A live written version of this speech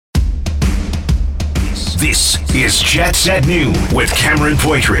This is Jets at Noon with Cameron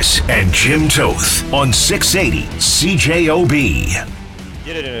Poitras and Jim Toth on 680 CJOB.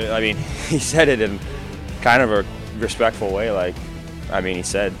 He said it in kind of a respectful way. He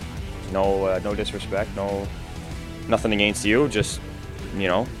said, no disrespect, nothing against you. Just,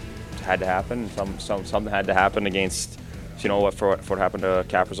 it had to happen. Something had to happen against, for what happened to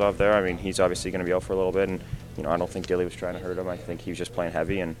Kaprizov there. I mean, he's obviously going to be out for a little bit, and I don't think Dilly was trying to hurt him. I think he was just playing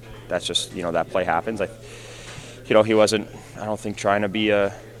heavy, and that's just, that play happens. He wasn't, I don't think, trying to be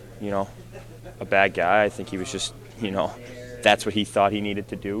a bad guy. I think he was just, that's what he thought he needed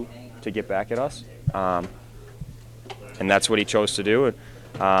to do to get back at us. And that's what he chose to do.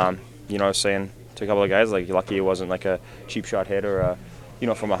 I was saying to a couple of guys, lucky it wasn't like a cheap shot hit or a,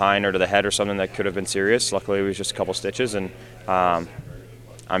 from behind or to the head or something that could have been serious. Luckily, it was just a couple stitches. And,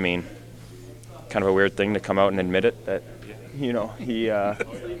 kind of a weird thing to come out and admit it, that, he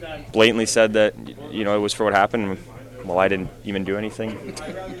blatantly said that, it was for what happened. Well, I didn't even do anything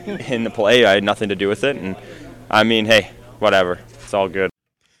in the play. I had nothing to do with it. And, hey, whatever. It's all good.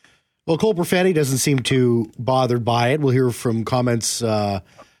 Well, Cole Perfetti doesn't seem too bothered by it. We'll hear from comments from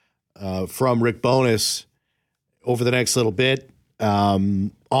Rick Bowness over the next little bit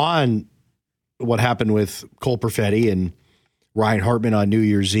on what happened with Cole Perfetti and Ryan Hartman on New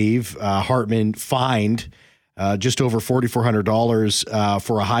Year's Eve. Hartman fined just over $4,400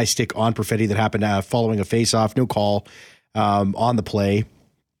 for a high stick on Perfetti that happened following a face-off. No call on the play.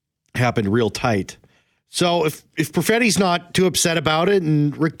 Happened real tight. So if Perfetti's not too upset about it,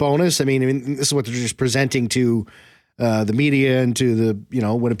 and Rick Bowness, this is what they're just presenting to the media and to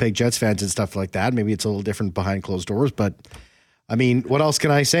the Winnipeg Jets fans and stuff like that. Maybe it's a little different behind closed doors, but what else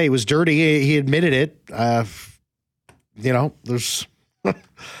can I say? It was dirty. He admitted it. There's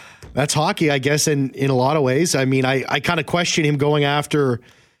that's hockey, I guess, in a lot of ways. I kind of question him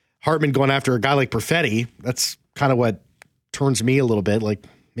Hartman going after a guy like Perfetti. That's kind of what turns me a little bit, like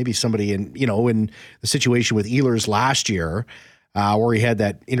maybe somebody in the situation with Ehlers last year, where he had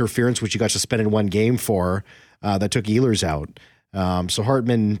that interference, which he got suspended in one game for, that took Ehlers out. So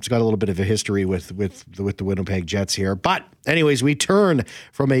Hartman's got a little bit of a history with the Winnipeg Jets here. But anyways, we turn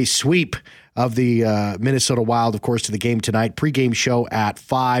from a sweep of the Minnesota Wild, of course, to the game tonight. Pre-game show at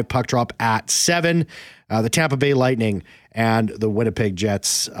 5, puck drop at 7. The Tampa Bay Lightning and the Winnipeg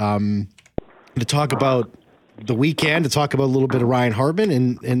Jets. To talk about the weekend, to talk about a little bit of Ryan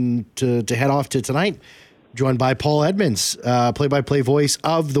Hartman, and to head off to tonight, joined by Paul Edmonds, play-by-play voice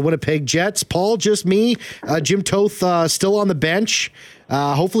of the Winnipeg Jets. Paul, just me. Jim Toth still on the bench.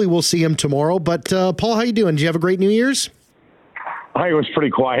 Hopefully we'll see him tomorrow. But Paul, how you doing? Did you have a great New Year's? I was pretty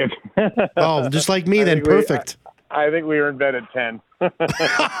quiet. Oh, just like me then. Perfect. I think we were in bed at 10.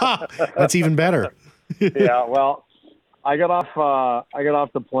 That's even better. Yeah, well, I got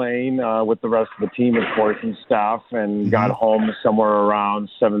off the plane with the rest of the team, of course, and staff, and got home somewhere around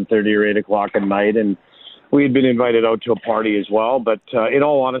 7:30 or 8 o'clock at night, and we had been invited out to a party as well. But in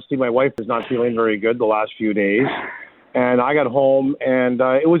all honesty, my wife was not feeling very good the last few days, and I got home, and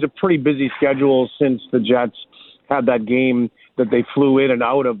it was a pretty busy schedule since the Jets had that game that they flew in and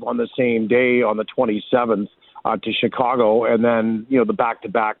out of on the same day on the 27th to Chicago, and then the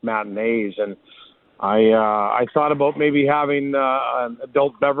back-to-back matinees. And I thought about maybe having an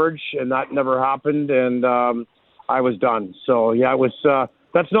adult beverage, and that never happened, and I was done. So yeah, it was.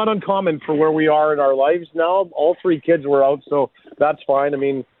 That's not uncommon for where we are in our lives now. All 3 kids were out, so that's fine.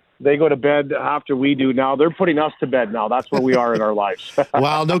 They go to bed after we do now. They're putting us to bed now. That's where we are in our lives.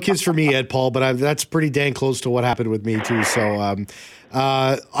 Well, no kids for me yet, Paul, but that's pretty dang close to what happened with me too. So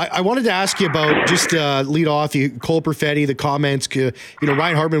I wanted to ask you about, just lead off, Cole Perfetti, the comments.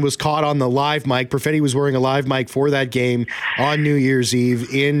 Ryan Hartman was caught on the live mic. Perfetti was wearing a live mic for that game on New Year's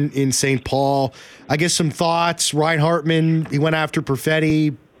Eve in St. Paul. I guess some thoughts. Ryan Hartman, he went after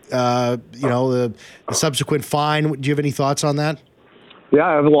Perfetti, the subsequent fine. Do you have any thoughts on that? Yeah,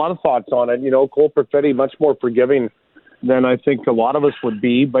 I have a lot of thoughts on it. Cole Perfetti, much more forgiving than I think a lot of us would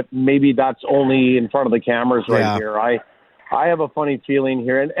be, but maybe that's only in front of the cameras here. I have a funny feeling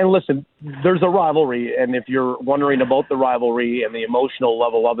here. And listen, there's a rivalry, and if you're wondering about the rivalry and the emotional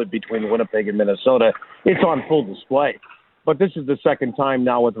level of it between Winnipeg and Minnesota, it's on full display. But this is the second time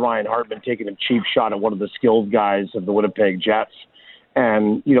now with Ryan Hartman taking a cheap shot at one of the skilled guys of the Winnipeg Jets.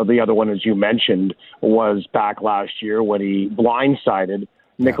 And, the other one, as you mentioned, was back last year when he blindsided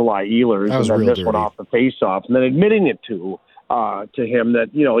Nikolai Ehlers, and then this one off the face-off, and then admitting it to him that,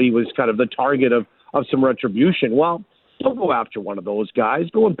 he was kind of the target of some retribution. Well, don't go after one of those guys.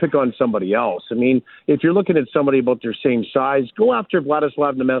 Go and pick on somebody else. If you're looking at somebody about their same size, go after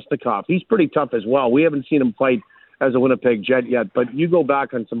Vladislav Namestnikov. He's pretty tough as well. We haven't seen him fight as a Winnipeg Jet yet, but you go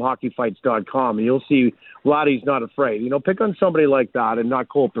back on some hockeyfights.com and you'll see Vladdy's not afraid. Pick on somebody like that and not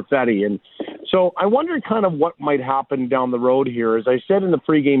Cole Perfetti. And so I wonder kind of what might happen down the road here. As I said in the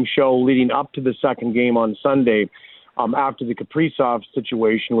pregame show leading up to the second game on Sunday, after the Kaprizov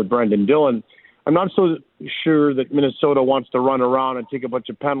situation with Brendan Dillon, I'm not so sure that Minnesota wants to run around and take a bunch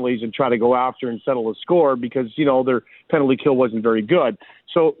of penalties and try to go after and settle a score because, their penalty kill wasn't very good.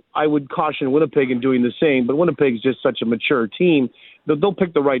 So I would caution Winnipeg in doing the same, but Winnipeg's just such a mature team that they'll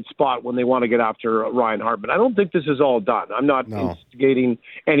pick the right spot when they want to get after Ryan Hartman. I don't think this is all done. I'm not instigating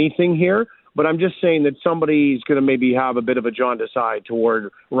anything here, but I'm just saying that somebody's going to maybe have a bit of a jaundice eye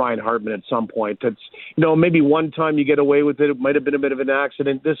toward Ryan Hartman at some point. That's, maybe one time you get away with it. It might have been a bit of an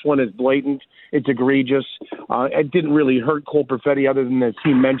accident. This one is blatant. It's egregious. It didn't really hurt Cole Perfetti other than, as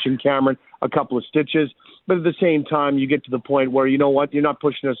he mentioned, Cameron, a couple of stitches. But at the same time, you get to the point where, you know what, you're not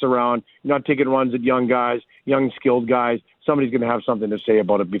pushing us around. You're not taking runs at young guys, young skilled guys. Somebody's going to have something to say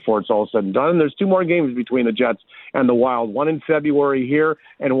about it before it's all said and done. And there's 2 more games between the Jets and the Wild, one in February here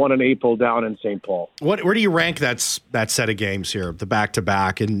and one in April down in St. Paul. Where do you rank that set of games here, the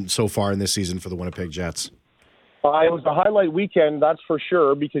back-to-back, and so far in this season for the Winnipeg Jets? It was a highlight weekend, that's for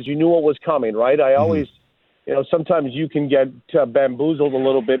sure, because you knew what was coming, right? I always, sometimes you can get bamboozled a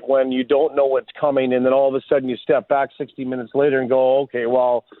little bit when you don't know what's coming, and then all of a sudden you step back 60 minutes later and go, okay,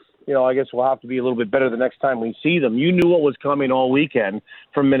 well, I guess we'll have to be a little bit better the next time we see them. You knew what was coming all weekend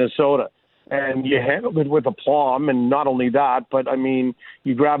from Minnesota, and you handled it with aplomb. And not only that, but,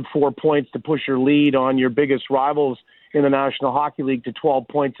 you grabbed 4 points to push your lead on your biggest rivals in the National Hockey League to 12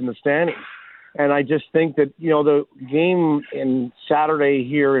 points in the standings. And I just think that, the game in Saturday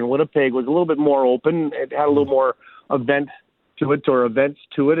here in Winnipeg was a little bit more open. It had a little more events to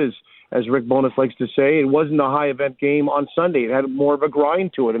it, as Rick Bowness likes to say. It wasn't a high-event game on Sunday. It had more of a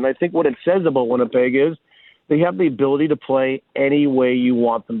grind to it. And I think what it says about Winnipeg is they have the ability to play any way you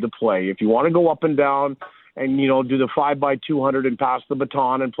want them to play. If you want to go up and down and, do the 5x200 and pass the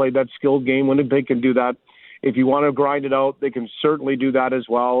baton and play that skilled game, Winnipeg can do that. If you want to grind it out, they can certainly do that as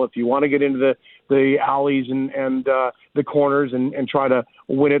well. If you want to get into the alleys and the corners and try to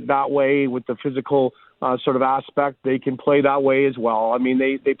win it that way with the physical sort of aspect, they can play that way as well.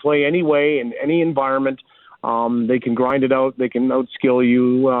 They play any way in any environment. They can grind it out. They can outskill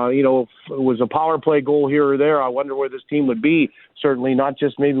you. If it was a power play goal here or there, I wonder where this team would be. Certainly not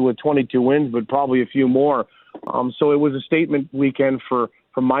just maybe with 22 wins, but probably a few more. So it was a statement weekend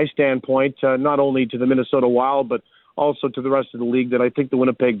from my standpoint, not only to the Minnesota Wild, but also to the rest of the league, that I think the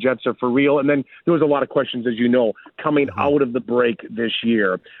Winnipeg Jets are for real. And then there was a lot of questions, as you know, coming out of the break this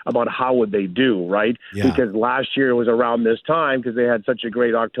year about how would they do, right? Yeah. Because last year it was around this time, because they had such a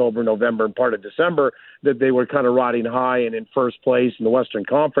great October, November, and part of December, that they were kind of riding high and in first place in the Western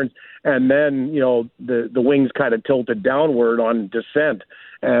Conference. And then, the wings kind of tilted downward on descent,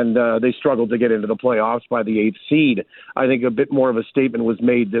 and they struggled to get into the playoffs by the 8th seed. I think a bit more of a statement was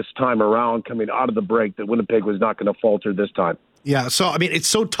made this time around coming out of the break that Winnipeg was not going to falter this time. Yeah, so, it's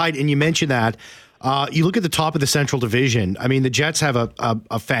so tight, and you mentioned that. You look at the top of the Central Division. The Jets have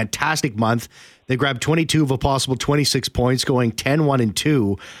a fantastic month. They grabbed 22 of a possible 26 points, going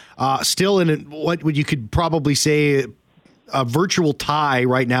 10-1-2. Still in what you could probably say a virtual tie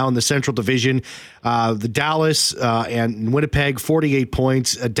right now in the Central Division. The Dallas and Winnipeg, 48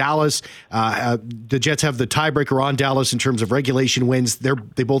 points. Dallas, the Jets have the tiebreaker on Dallas in terms of regulation wins.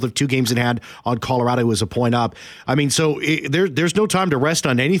 They both have 2 games in hand on Colorado, who is a point up. There's no time to rest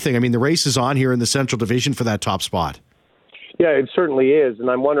on anything. The race is on here in the Central Division for that top spot. Yeah, it certainly is,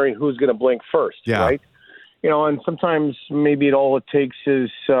 and I'm wondering who's going to blink first, right? And sometimes maybe all it takes is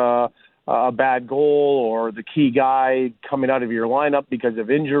a bad goal or the key guy coming out of your lineup because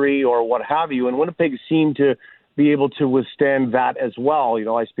of injury or what have you. And Winnipeg seemed to be able to withstand that as well.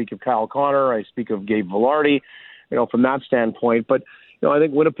 I speak of Kyle Connor. I speak of Gabe Vilardi, from that standpoint. But, I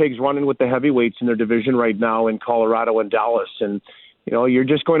think Winnipeg's running with the heavyweights in their division right now in Colorado and Dallas. And, you're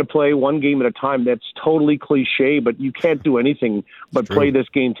just going to play one game at a time. That's totally cliche, but you can't do anything but play this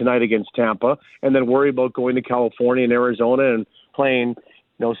game tonight against Tampa and then worry about going to California and Arizona and playing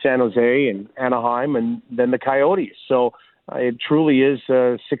San Jose and Anaheim and then the Coyotes. So it truly is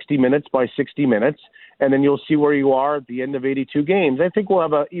 60 minutes by 60 minutes, and then you'll see where you are at the end of 82 games. I think we'll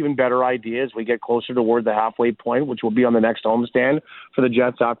have an even better idea as we get closer toward the halfway point, which will be on the next homestand for the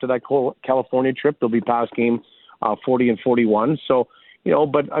Jets after that California trip. They'll be past game 40 and 41. So,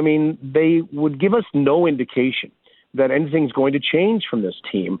 but they would give us no indication that anything's going to change from this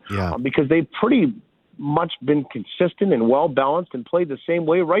team because they've pretty much been consistent and well-balanced and played the same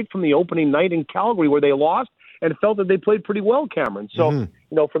way right from the opening night in Calgary, where they lost and felt that they played pretty well, Cameron. So,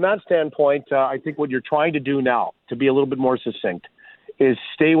 from that standpoint, I think what you're trying to do now, to be a little bit more succinct, is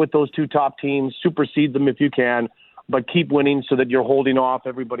stay with those two top teams, supersede them if you can, but keep winning so that you're holding off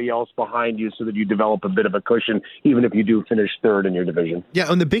everybody else behind you so that you develop a bit of a cushion, even if you do finish third in your division.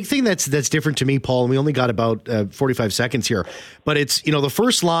 Yeah, and the big thing that's different to me, Paul, and we only got about 45 seconds here, but it's, the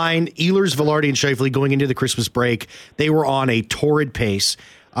first line, Ehlers, Velarde, and Scheifele going into the Christmas break, they were on a torrid pace.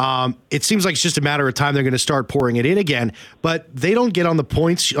 It seems like it's just a matter of time they're going to start pouring it in again, but they don't get on the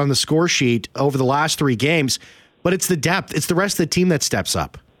points on the score sheet over the last 3 games, but it's the depth. It's the rest of the team that steps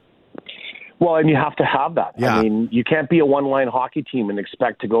up. Well, and you have to have that. Yeah. I mean, you can't be a one-line hockey team and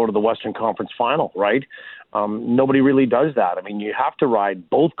expect to go to the Western Conference Final, right? Nobody really does that. I mean, you have to ride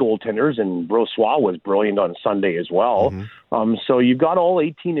both goaltenders, and Brossoit was brilliant on Sunday as well. So you've got all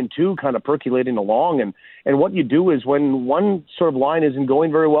 18 and 2 kind of percolating along, and what you do is when one sort of line isn't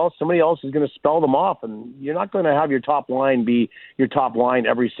going very well, somebody else is going to spell them off, and you're not going to have your top line be your top line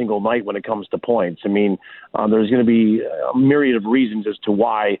every single night when it comes to points. I mean, there's going to be a myriad of reasons as to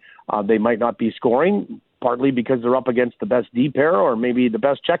why they might not be scoring, partly because they're up against the best D pair or maybe the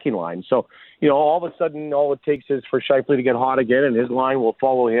best checking line. So, all of a sudden, all it takes is for Scheifele to get hot again, and his line will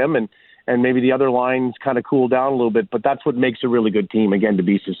follow him, and maybe the other lines kind of cool down a little bit. But that's what makes a really good team, again, to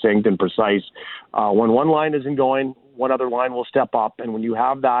be succinct and precise. When one line isn't going, one other line will step up. And when you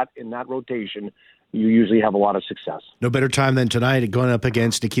have that in that rotation, you usually have a lot of success. No better time than tonight going up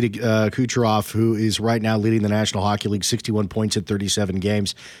against Nikita Kucherov, who is right now leading the National Hockey League, 61 points in 37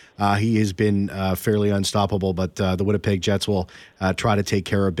 games. He has been fairly unstoppable, but the Winnipeg Jets will try to take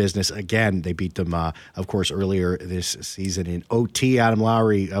care of business again. They beat them, of course, earlier this season in OT. Adam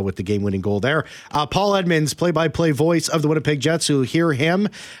Lowry with the game-winning goal there. Paul Edmonds, play-by-play voice of the Winnipeg Jets. You'll hear him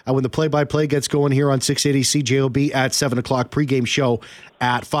when the play-by-play gets going here on 680 CJOB at 7 o'clock, pregame show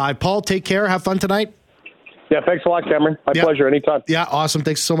at 5. Paul, take care. Have fun tonight. Yeah, thanks a lot, Cameron. My pleasure. Anytime. Yeah, awesome.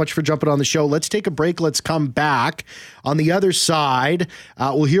 Thanks so much for jumping on the show. Let's take a break. Let's come back. On the other side,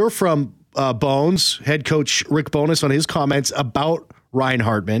 we'll hear from Bones, head coach Rick Bowness, on his comments about Ryan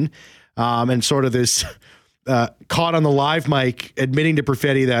Hartman and sort of this caught on the live mic admitting to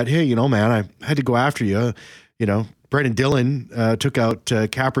Perfetti that, hey, man, I had to go after you. Brendan Dillon took out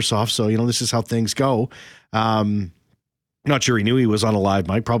Kaprizov, so, this is how things go. Not sure he knew he was on a live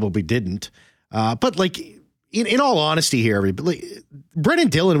mic, probably didn't. But in all honesty here, Brendan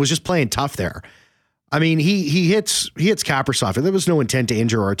Dillon was just playing tough there. I mean, he hits Kaprizov. There was no intent to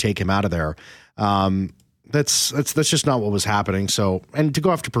injure or take him out of there. That's just not what was happening. So, and to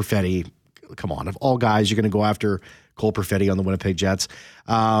go after Perfetti, come on, of all guys, you're going to go after Cole Perfetti on the Winnipeg Jets.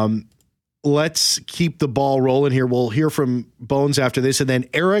 Let's keep the ball rolling here. We'll hear from Bones after this, and then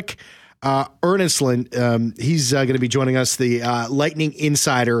Erik Erlendsson, he's going to be joining us, the Lightning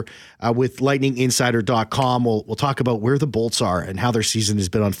Insider with lightninginsider.com. We'll talk about where the Bolts are and how their season has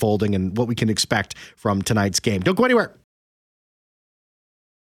been unfolding and what we can expect from tonight's game. Don't go anywhere.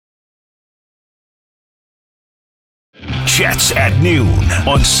 Jets at noon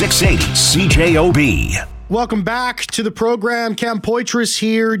on 680 CJOB. Welcome back to the program. Cam Poitras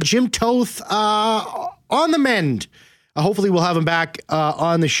here. Jim Toth on the mend. Hopefully we'll have him back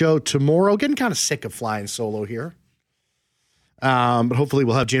on the show tomorrow. Getting kind of sick of flying solo here. But hopefully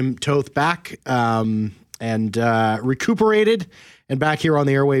we'll have Jim Toth back and recuperated and back here on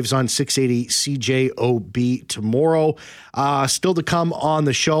the airwaves on 680 CJOB tomorrow. Still to come on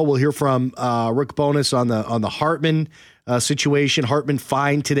the show, we'll hear from Rick Bowness on the Hartman situation. Hartman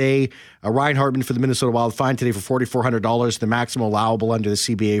fined today. Ryan Hartman for the Minnesota Wild fined today for $4,400, the maximum allowable under the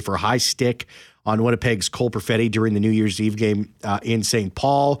CBA for a high stick on Winnipeg's Cole Perfetti during the New Year's Eve game in St.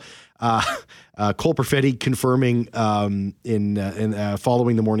 Paul. Cole Perfetti confirming in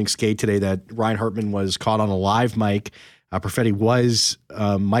following the morning skate today that Ryan Hartman was caught on a live mic. Perfetti was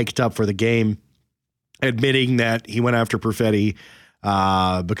mic'd up for the game, admitting that he went after Perfetti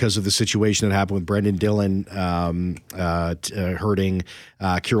because of the situation that happened with Brendan Dillon hurting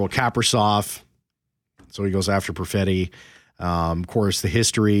Kirill Kaprizov. So he goes after Perfetti. Of course, the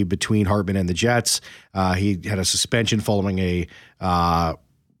history between Hartman and the Jets. He had a suspension following a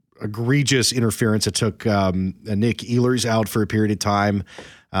egregious interference that took Nick Ehlers out for a period of time.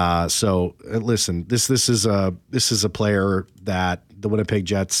 So listen, this is a player that the Winnipeg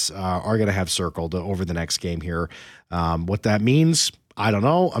Jets are going to have circled over the next game here. What that means, I don't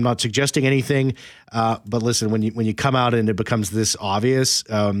know. I'm not suggesting anything. But listen, when you come out and it becomes this obvious,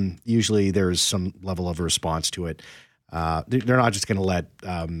 usually there's some level of response to it. They're not just going to let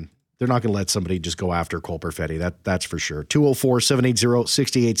they're not going to let somebody just go after Cole Perfetti. That's for sure.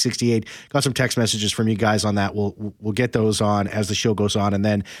 204-780-6868. Got some text messages from you guys on that. We'll get those on as the show goes on, and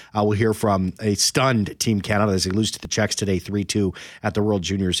then we'll hear from a stunned Team Canada as they lose to the Czechs today 3-2 at the World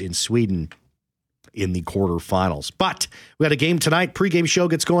Juniors in Sweden in the quarterfinals. But we got a game tonight. Pre-game show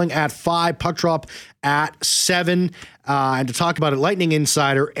gets going at 5, puck drop at 7. And to talk about it, Lightning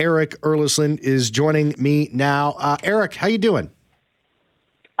insider Erik Erlendsson is joining me now. Erik, how you doing?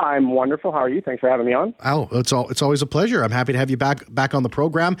 I'm wonderful. How are you? Thanks for having me on. Oh, it's always a pleasure. I'm happy to have you back on the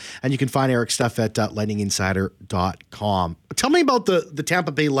program. And you can find Erik's stuff at lightninginsider.com. Tell me about the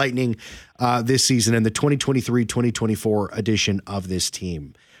Tampa Bay Lightning this season and the 2023-2024 edition of this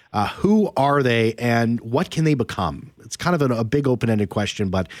team. Who are they and what can they become? It's kind of a big open-ended question,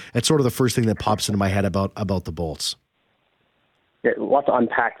 but it's sort of the first thing that pops into my head about the Bolts. Yeah, lots to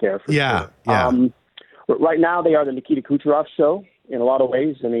unpack there. For sure. Right now, they are the Nikita Kucherov show in a lot of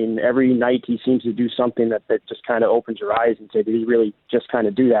ways. I mean, every night he seems to do something that just kind of opens your eyes and say, did he really just kind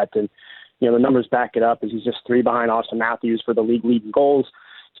of do that? And, the numbers back it up as he's just 3 behind Austin Matthews for the league lead in goals.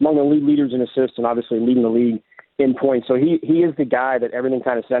 He's among the league leaders in assists and obviously leading the league in points. So he is the guy that everything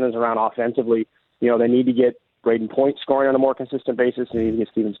kind of centers around offensively. They need to get Braden Point scoring on a more consistent basis. They need to get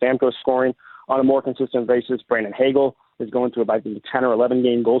Steven Stamkos scoring on a more consistent basis. Brandon Hagel is going through about 10 or 11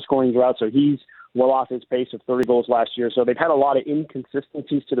 game goal scoring drought. So he's well off his pace of 30 goals last year. So they've had a lot of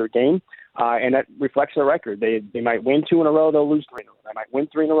inconsistencies to their game, and that reflects their record. They might win 2 in a row, they'll lose 3 in a row. They might win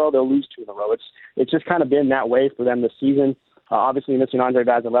 3 in a row, they'll lose 2 in a row. It's just kind of been that way for them this season. Obviously missing Andre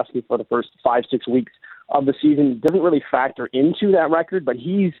Vasilevsky for the first 5-6 weeks of the season doesn't really factor into that record, but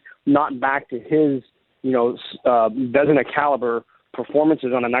he's not back to his, Vezina caliber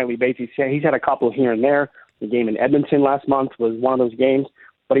performances on a nightly basis. He's had a couple here and there. The game in Edmonton last month was one of those games,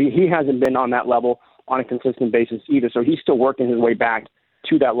 but he hasn't been on that level on a consistent basis either. So he's still working his way back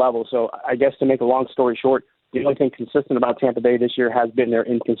to that level. So I guess to make a long story short, the only thing consistent about Tampa Bay this year has been their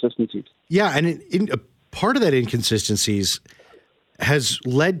inconsistencies. Yeah, and part of that inconsistencies has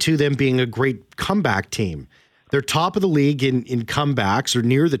led to them being a great comeback team. They're top of the league in comebacks, or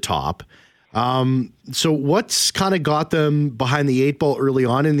near the top. So what's kind of got them behind the 8 ball early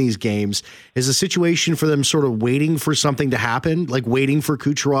on in these games is a situation for them sort of waiting for something to happen, like waiting for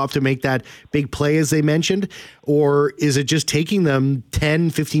Kucherov to make that big play, as they mentioned, or is it just taking them 10,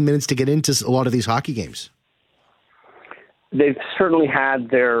 15 minutes to get into a lot of these hockey games? They've certainly had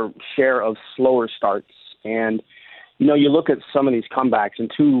their share of slower starts. And, you look at some of these comebacks, and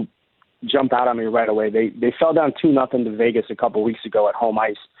 2 jump out at me right away. They fell down 2-0 to Vegas a couple weeks ago at home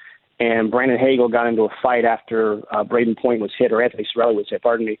ice. And Brandon Hagel got into a fight after Braden Point was hit, or Anthony Cirelli was hit,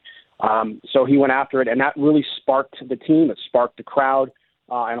 pardon me. So he went after it, and that really sparked the team. It sparked the crowd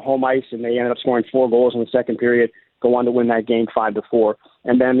on home ice, and they ended up scoring 4 goals in the second period, go on to win that game 5-4.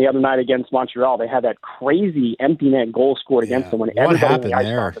 And then the other night against Montreal, they had that crazy empty net goal scored against them when everybody in the ice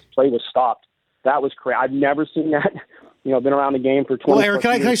thought the play was stopped. That was crazy. I've never seen that. Been around the game for 20 Well, Erik,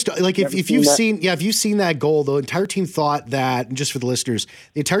 can I years. if you've seen that goal, the entire team thought that, and just for the listeners,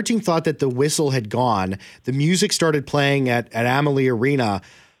 the entire team thought that the whistle had gone. The music started playing at Amalie Arena.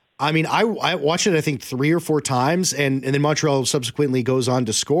 I mean, I watched it, I think, 3 or 4 times, and then Montreal subsequently goes on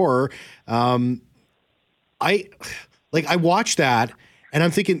to score. I watched that, and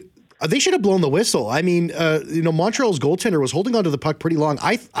I'm thinking, they should have blown the whistle. I mean, Montreal's goaltender was holding onto the puck pretty long.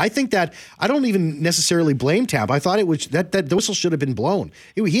 I think that I don't even necessarily blame Tampa. I thought it was that the whistle should have been blown.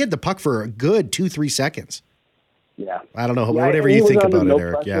 He had the puck for a good 2-3 seconds. Yeah. I don't know. Whatever you think about it,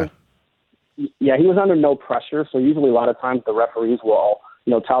 Erik. Pressure. Yeah, he was under no pressure. So usually a lot of times the referees will,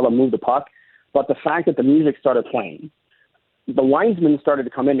 tell them move the puck. But the fact that the music started playing, the linesman started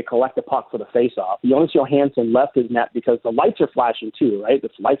to come in to collect the puck for the face-off. Jonas Johansson left his net because the lights are flashing too, right? The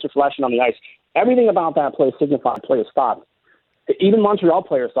lights are flashing on the ice. Everything about that play signified play was stopped. Even Montreal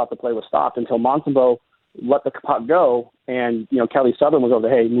players thought the play was stopped until Montembeault let the puck go, and Kelly Southern was over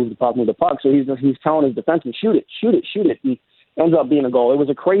there, hey, move the puck. So he's telling his defenseman, shoot it, and ends up being a goal. It was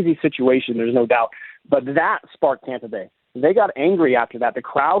a crazy situation, there's no doubt. But that sparked Tampa Bay. They got angry after that. The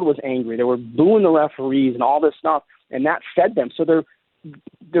crowd was angry. They were booing the referees and all this stuff. And that fed them. So they're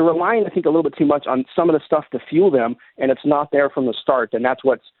relying, I think, a little bit too much on some of the stuff to fuel them, and it's not there from the start. And that's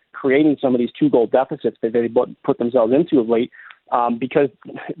what's creating some of these 2-goal deficits that they put themselves into of late, because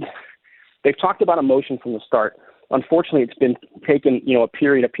they've talked about emotion from the start. Unfortunately, it's been taken, a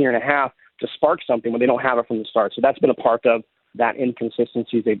period and a half to spark something when they don't have it from the start. So that's been a part of that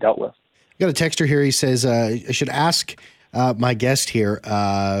inconsistency they've dealt with. Got a texter here. He says, I should ask My guest here,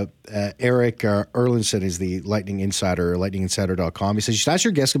 Erik Erlendsson, is the Lightning Insider, lightninginsider.com. He says, you should ask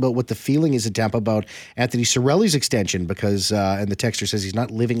your guest about what the feeling is in Tampa about Anthony Cirelli's extension because, and the texter says he's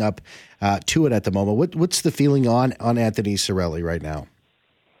not living up to it at the moment. What's the feeling on Anthony Cirelli right now?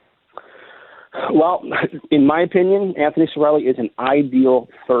 Well, in my opinion, Anthony Cirelli is an ideal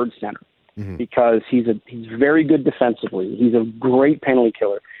third center because he's very good defensively. He's a great penalty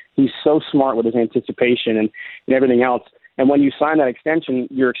killer. He's so smart with his anticipation and everything else. And when you sign that extension,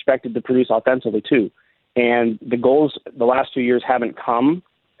 you're expected to produce offensively too. And the goals the last 2 years haven't come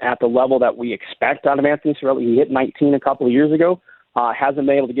at the level that we expect out of Anthony Cirelli. He hit 19 a couple of years ago, hasn't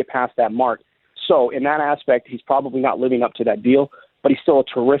been able to get past that mark. So in that aspect, he's probably not living up to that deal, but he's still a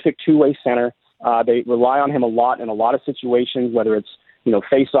terrific two-way center. They rely on him a lot in a lot of situations, whether it's,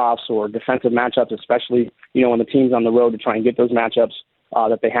 face-offs or defensive matchups, especially, when the team's on the road to try and get those matchups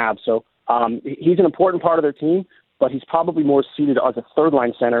that they have. So he's an important part of their team, but he's probably more suited as a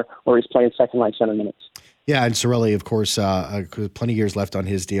third-line center where he's playing second-line center minutes. Yeah, and Cirelli, of course, plenty of years left on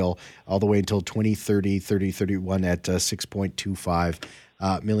his deal, all the way until 2030-31 at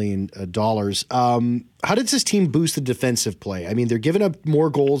 $6.25 million. How does this team boost the defensive play? I mean, they're giving up more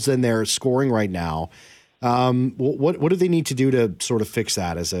goals than they're scoring right now. What do they need to do to sort of fix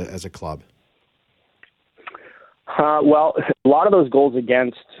that as a club? Well, a lot of those goals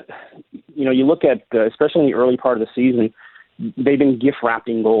against, you look at, especially in the early part of the season, they've been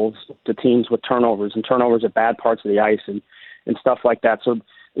gift-wrapping goals to teams with turnovers at bad parts of the ice and stuff like that. So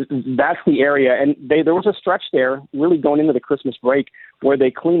that's the area. And there was a stretch there really going into the Christmas break where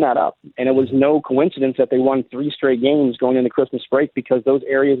they cleaned that up. And it was no coincidence that they won 3 straight games going into Christmas break because those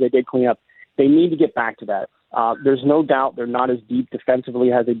areas they did clean up. They need to get back to that. There's no doubt they're not as deep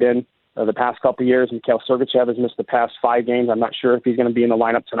defensively as they've been the past couple of years. Mikhail Sergachev has missed the past 5 games. I'm not sure if he's going to be in the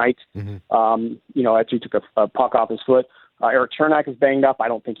lineup tonight. After he took a puck off his foot. Erik Chernak is banged up. I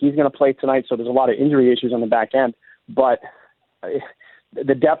don't think he's going to play tonight, so there's a lot of injury issues on the back end. But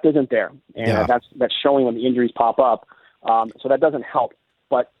the depth isn't there, and that's showing when the injuries pop up. So that doesn't help.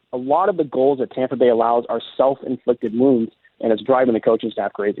 But a lot of the goals that Tampa Bay allows are self-inflicted wounds, and it's driving the coaching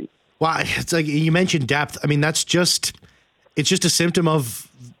staff crazy. Well, it's like you mentioned depth. I mean, it's just a symptom of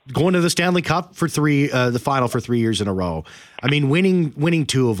going to the Stanley Cup for the final for 3 years in a row. I mean, winning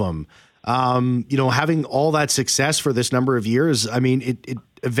 2 of them. Having all that success for this number of years. I mean, it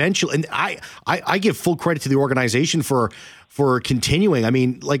eventually, and I give full credit to the organization for continuing. I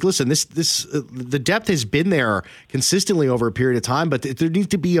mean, like, listen, the depth has been there consistently over a period of time, but there needs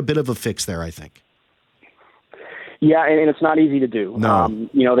to be a bit of a fix there, I think. Yeah, and it's not easy to do.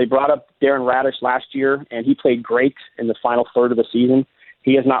 No. They brought up Darren Radish last year, and he played great in the final third of the season.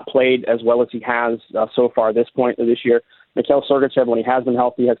 He has not played as well as he has so far at this point of this year. Mikhail Sergachev, when he has been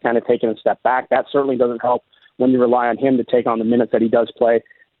healthy, has kind of taken a step back. That certainly doesn't help when you rely on him to take on the minutes that he does play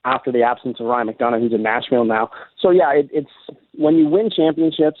after the absence of Ryan McDonough, who's in Nashville now. So, yeah, it's when you win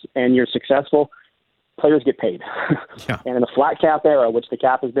championships and you're successful, players get paid. Yeah. And in the flat cap era, which the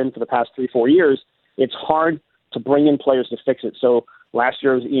cap has been for the past 3-4 years, it's hard to bring in players to fix it. So last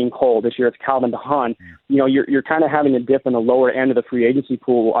year it was Ian Cole. This year it's Calvin DeHaan. You're kind of having a dip in the lower end of the free agency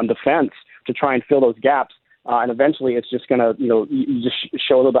pool on defense to try and fill those gaps. And eventually it's just going to, you just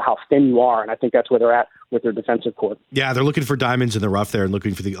show a little bit how thin you are. And I think that's where they're at with their defensive core. Yeah, they're looking for diamonds in the rough there and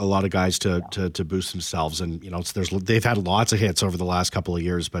looking for a lot of guys to boost themselves. And, they've had lots of hits over the last couple of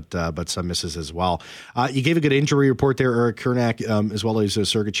years, but some misses as well. You gave a good injury report there, Erik Chernak, as well as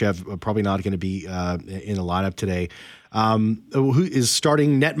Sergachev, probably not going to be in the lineup today. Who is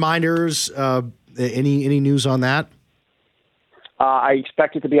starting netminders? Any news on that? I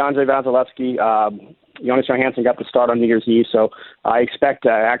expect it to be Andrei Vasilevsky. Jonas Johansson got the start on New Year's Eve, so I expect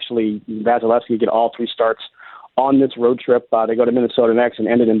actually Vasilevsky to get all 3 starts on this road trip. They go to Minnesota next and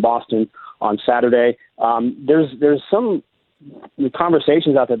end it in Boston on Saturday. There's some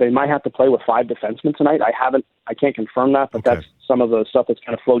conversations out there they might have to play with 5 defensemen tonight. I can't confirm that, but That's some of the stuff that's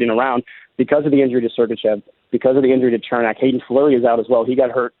kind of floating around because of the injury to Sergachev, because of the injury to Chernak. Hayden Fleury is out as well. He got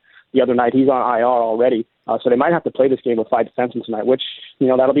hurt the other night. He's on IR already. So they might have to play this game with 5 defensemen tonight, which,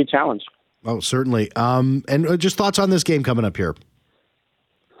 that'll be a challenge. Oh, certainly. And just thoughts on this game coming up here?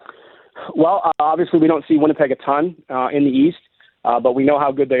 Well, obviously we don't see Winnipeg a ton in the East, but we know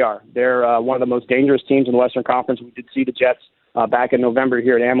how good they are. They're one of the most dangerous teams in the Western Conference. We did see the Jets back in November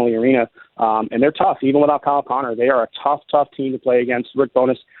here at Amalie Arena, and they're tough, even without Kyle Connor. They are a tough team to play against. Rick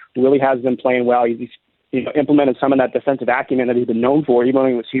Bowness really has been playing well. He's implemented some of that defensive acumen that he's been known for, even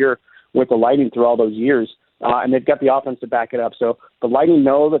when he was here with the Lightning through all those years. And they've got the offense to back it up. So the Lightning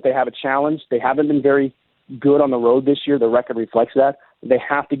know that they have a challenge. They haven't been very good on the road this year. The record reflects that. They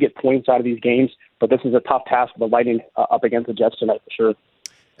have to get points out of these games, but this is a tough task for the Lightning up against the Jets tonight for sure.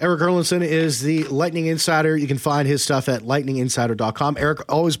 Erik Erlendsson is the Lightning Insider. You can find his stuff at lightninginsider.com.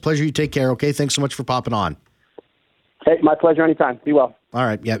 Erik, always a pleasure. You take care, okay? Thanks so much for popping on. Hey, my pleasure anytime. Be well. All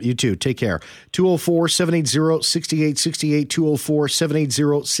right. Yeah, you too. Take care. 204-780-6868,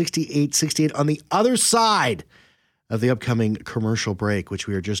 204-780-6868. On the other side of the upcoming commercial break, which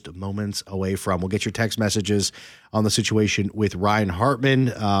we are just moments away from, we'll get your text messages on the situation with Ryan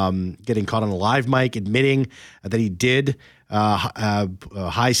Hartman getting caught on a live mic, admitting that he did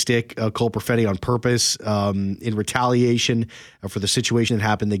high stick Cole Perfetti on purpose in retaliation for the situation that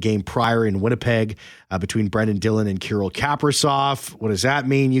happened the game prior in Winnipeg between Brendan Dillon and Kirill Kaprizov. What does that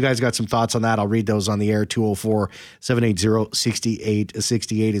mean? You guys got some thoughts on that? I'll read those on the air,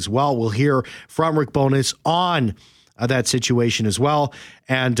 204-780-6868 as well. We'll hear from Rick Bowness on that situation as well,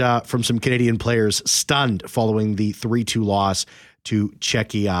 and from some Canadian players stunned following the 3-2 loss to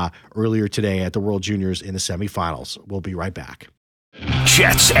Czechia earlier today at the World Juniors in the semifinals. We'll be right back.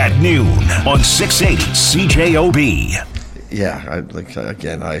 Jets at noon on 680 CJOB. Yeah, I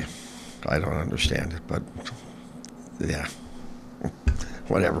don't understand it, but yeah,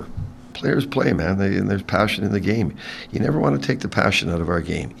 whatever. Players play, man. And there's passion in the game. You never want to take the passion out of our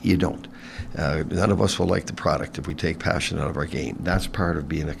game. You don't. None of us will like the product if we take passion out of our game. That's part of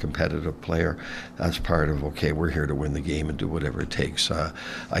being a competitive player. That's part of, okay, we're here to win the game and do whatever it takes.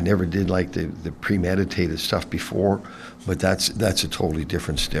 I never did like the premeditated stuff before, but that's a totally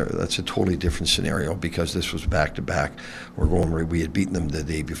different scenario because this was back to back. We had beaten them the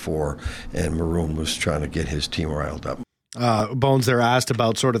day before, and Maroon was trying to get his team riled up. Bones, they're asked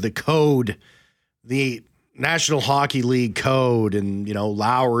about sort of the code, the National Hockey League code, and,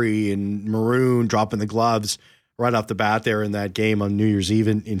 Lowry and Maroon dropping the gloves right off the bat there in that game on New Year's Eve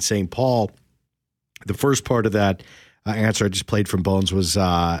in St. Paul. The first part of that answer I just played from Bones was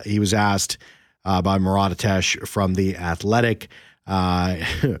he was asked by Murat Atesh from The Athletic,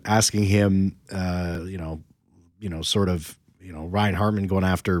 asking him, Ryan Hartman going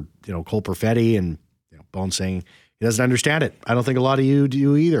after, Cole Perfetti, and Bones saying, he doesn't understand it. I don't think a lot of you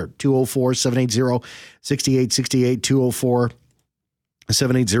do either. 204-780-6868,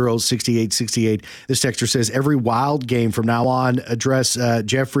 204-780-6868. This texter says, every Wild game from now on, address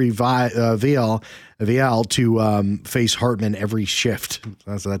Jeffrey Viel to face Hartman every shift.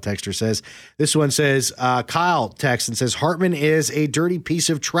 That's what that texter says. This one says, Kyle texts and says, Hartman is a dirty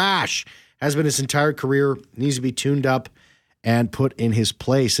piece of trash. Has been his entire career. Needs to be tuned up and put in his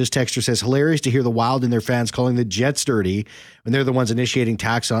place. This texter says, hilarious to hear the Wild and their fans calling the Jets dirty when they're the ones initiating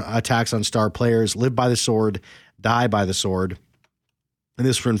attacks on star players. Live by the sword, die by the sword. And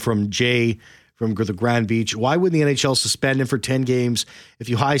this one from Jay from the Grand Beach. Why wouldn't the NHL suspend him for 10 games if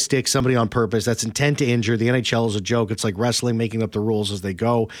you high stick somebody on purpose? That's intent to injure. The NHL is a joke. It's like wrestling, making up the rules as they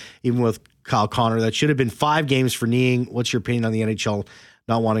go. Even with Kyle Connor, that should have been 5 games for kneeing. What's your opinion on the NHL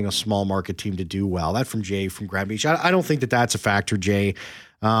not wanting a small market team to do well? That from Jay from Grand Beach. I don't think that's a factor, Jay.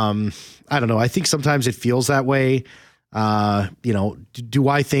 I don't know. I think sometimes it feels that way. Do I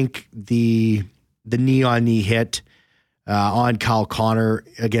think the knee-on-knee hit on Kyle Connor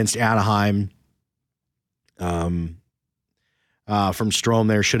against Anaheim from Strome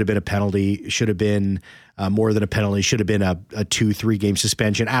there should have been a penalty, should have been more than a penalty, should have been a 2-3 game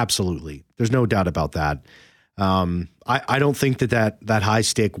suspension? Absolutely. There's no doubt about that. I don't think that high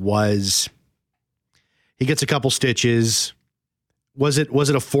stick was, he gets a couple stitches. Was it a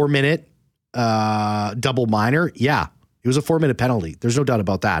 4-minute double minor? Yeah, it was a 4-minute penalty. There's no doubt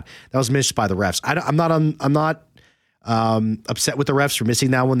about that. That was missed by the refs. I'm not upset with the refs for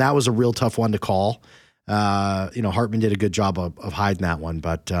missing that one. That was a real tough one to call. Hartman did a good job of hiding that one,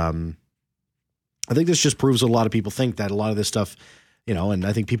 but I think this just proves what a lot of people think, that a lot of this stuff, and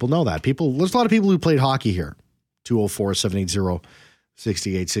I think people know that. There's a lot of people who played hockey here,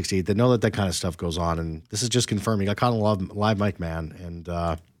 204-780-6868, that know that kind of stuff goes on, and this is just confirming. I kind of love live mic, man, and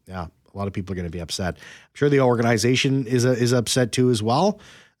a lot of people are going to be upset. I'm sure the organization is upset too as well.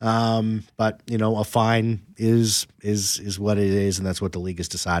 But a fine is what it is, and that's what the league has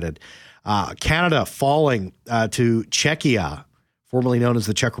decided. Canada falling to Czechia, formerly known as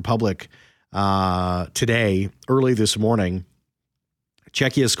the Czech Republic, today, early this morning.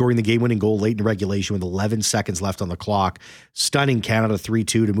 Czechia scoring the game-winning goal late in regulation with 11 seconds left on the clock, stunning Canada 3-2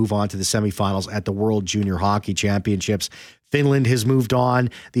 to move on to the semifinals at the World Junior Hockey Championships. Finland has moved on.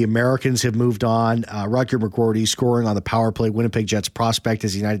 The Americans have moved on. Rutger McGroarty scoring on the power play. Winnipeg Jets prospect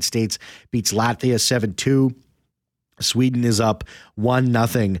as the United States beats Latvia 7-2. Sweden is up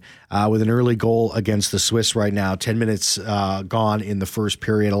 1-0 with an early goal against the Swiss right now. 10 minutes gone in the first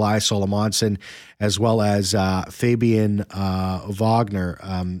period. Elias Solomonsen, as well as Fabian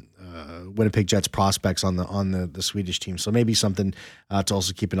Wagner, Winnipeg Jets prospects on the Swedish team. So maybe something to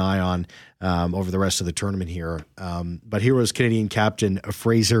also keep an eye on over the rest of the tournament here. But here was Canadian captain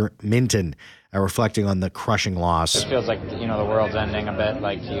Fraser Minton reflecting on the crushing loss. It feels like, the world's ending a bit.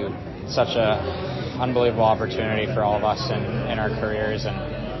 Like such a unbelievable opportunity for all of us in our careers,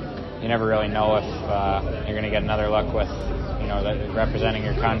 and you never really know if you're going to get another look with, representing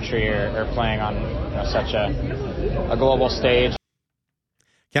your country or playing on such a global stage.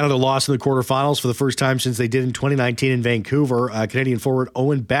 Canada lost in the quarterfinals for the first time since they did in 2019 in Vancouver. Canadian forward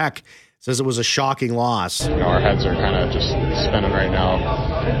Owen Beck says it was a shocking loss. Our heads are kind of just spinning right now.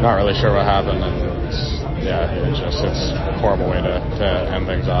 Not really sure what happened, and it's a horrible way to end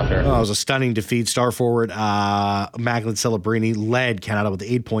things off here. Oh, it was a stunning defeat. Star forward Macklin Celebrini led Canada with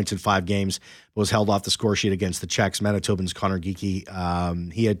 8 points in 5 games, but was held off the score sheet against the Czechs. Manitoban's Connor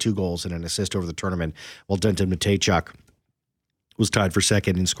Geekie, he had 2 goals and an assist over the tournament, while Denton Matejchuk was tied for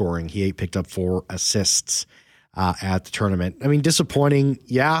second in scoring. He picked up 4 assists at the tournament. I mean, disappointing,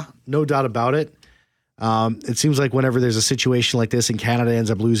 yeah, no doubt about it. It seems like whenever there's a situation like this and Canada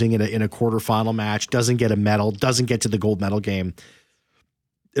ends up losing in a quarterfinal match, doesn't get a medal, doesn't get to the gold medal game,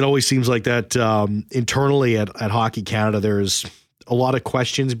 it always seems like that internally at Hockey Canada, there's a lot of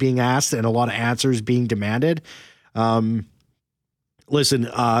questions being asked and a lot of answers being demanded. Listen,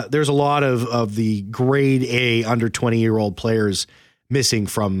 there's a lot of the grade A under 20-year-old players missing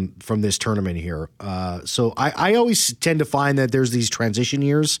from this tournament here. So I always tend to find that there's these transition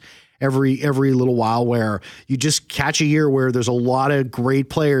years every little while where you just catch a year where there's a lot of great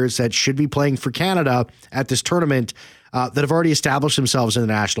players that should be playing for Canada at this tournament that have already established themselves in the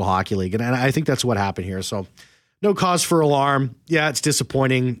National Hockey League. And I think that's what happened here. So no cause for alarm. Yeah, it's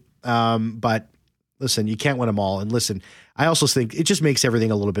disappointing. But listen, you can't win them all. And listen, I also think it just makes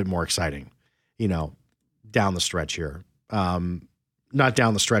everything a little bit more exciting, down the stretch here. Not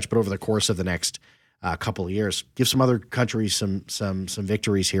down the stretch, but over the course of the next couple of years. Give some other countries some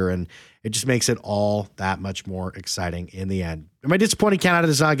victories here, and it just makes it all that much more exciting in the end. Am I disappointed Canada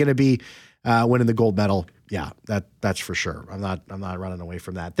is not going to be winning the gold medal? Yeah, that's for sure. I'm not running away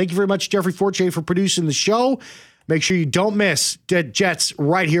from that. Thank you very much, Jeffrey Fortier, for producing the show. Make sure you don't miss Dead Jets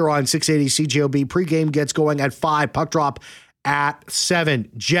right here on 680 CJOB. Pregame gets going at 5. Puck drop at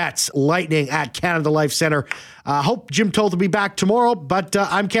 7. Jets Lightning at Canada Life Center. Hope Jim Toth will be back tomorrow, but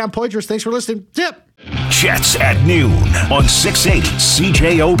I'm Cam Poitras. Thanks for listening. Zip. Jets at noon on 680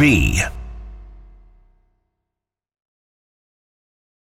 CJOB.